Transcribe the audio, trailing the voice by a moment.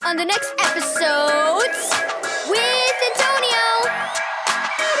on the next episodes with Antonio.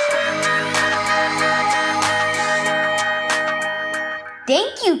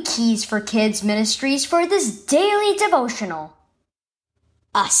 Thank you, Keys for Kids Ministries, for this daily devotional.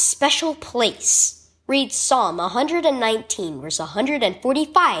 A special place. Read Psalm 119, verse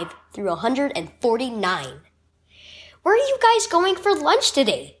 145 through 149. Where are you guys going for lunch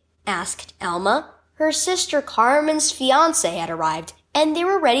today? Asked Alma. Her sister Carmen's fiancé had arrived, and they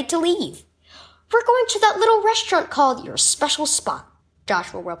were ready to leave. We're going to that little restaurant called Your Special Spot,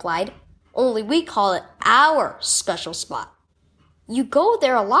 Joshua replied. Only we call it our special spot. You go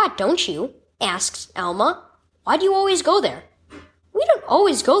there a lot, don't you? Asked Alma. Why do you always go there? We don't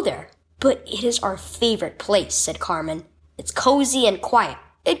always go there, but it is our favorite place, said Carmen. It's cozy and quiet,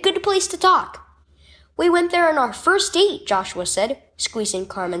 a good place to talk. We went there on our first date, Joshua said, squeezing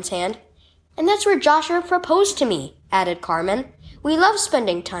Carmen's hand. And that's where Joshua proposed to me, added Carmen. We love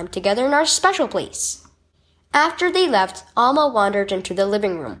spending time together in our special place. After they left, Alma wandered into the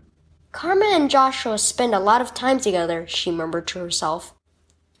living room. Carmen and Joshua spend a lot of time together, she murmured to herself.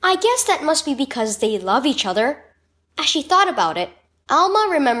 I guess that must be because they love each other. As she thought about it, Alma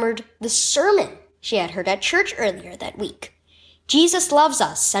remembered the sermon she had heard at church earlier that week. Jesus loves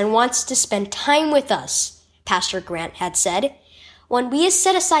us and wants to spend time with us, Pastor Grant had said. When we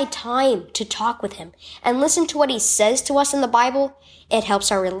set aside time to talk with him and listen to what he says to us in the Bible, it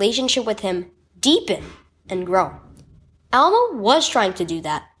helps our relationship with him deepen and grow. Alma was trying to do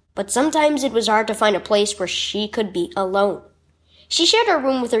that, but sometimes it was hard to find a place where she could be alone. She shared her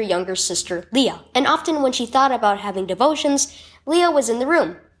room with her younger sister, Leah, and often when she thought about having devotions, Leah was in the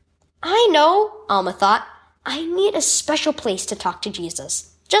room. I know, Alma thought. I need a special place to talk to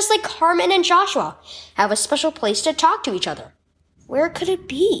Jesus, just like Carmen and Joshua have a special place to talk to each other. Where could it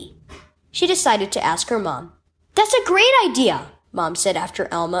be? She decided to ask her mom. That's a great idea, Mom said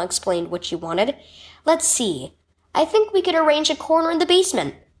after Alma explained what she wanted. Let's see. I think we could arrange a corner in the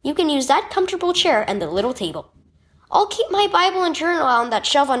basement. You can use that comfortable chair and the little table. I'll keep my Bible and journal on that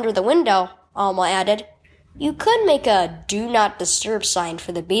shelf under the window, Alma added. You could make a do not disturb sign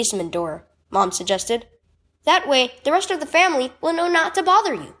for the basement door, Mom suggested. That way, the rest of the family will know not to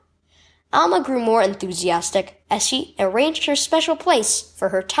bother you. Alma grew more enthusiastic as she arranged her special place for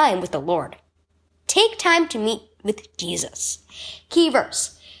her time with the Lord. Take time to meet with Jesus. Key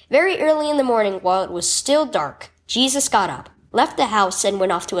verse. Very early in the morning, while it was still dark, Jesus got up, left the house, and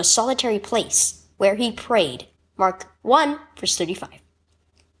went off to a solitary place where he prayed. Mark 1, verse 35. Is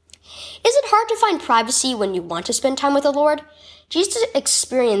it hard to find privacy when you want to spend time with the Lord? Jesus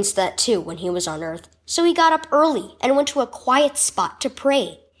experienced that too when he was on earth, so he got up early and went to a quiet spot to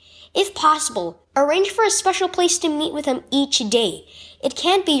pray. If possible, arrange for a special place to meet with him each day. It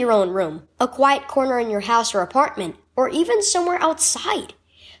can't be your own room, a quiet corner in your house or apartment, or even somewhere outside.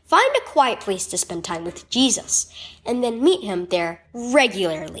 Find a quiet place to spend time with Jesus, and then meet him there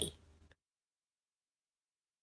regularly.